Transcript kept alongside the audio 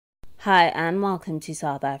Hi and welcome to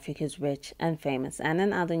South Africa's Rich and Famous. And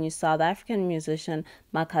in other news, South African musician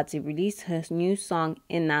Makhadzi released her new song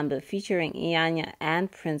Inumber featuring Ianya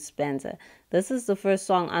and Prince Benza. This is the first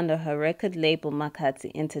song under her record label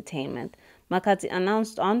Makhadzi Entertainment. Makhadzi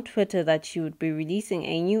announced on Twitter that she would be releasing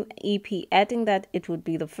a new EP, adding that it would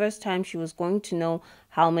be the first time she was going to know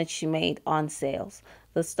how much she made on sales.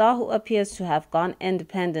 The star, who appears to have gone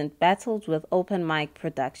independent, battled with Open Mic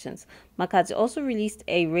Productions. Makhadzi also released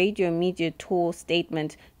a radio media tour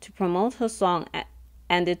statement to promote her song,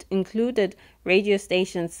 and it included radio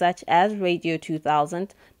stations such as Radio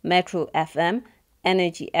 2000, Metro FM,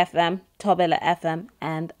 Energy FM, Tobela FM,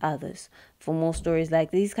 and others. For more stories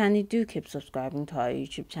like these, kindly do keep subscribing to our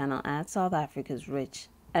YouTube channel at South Africa's Rich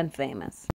and Famous.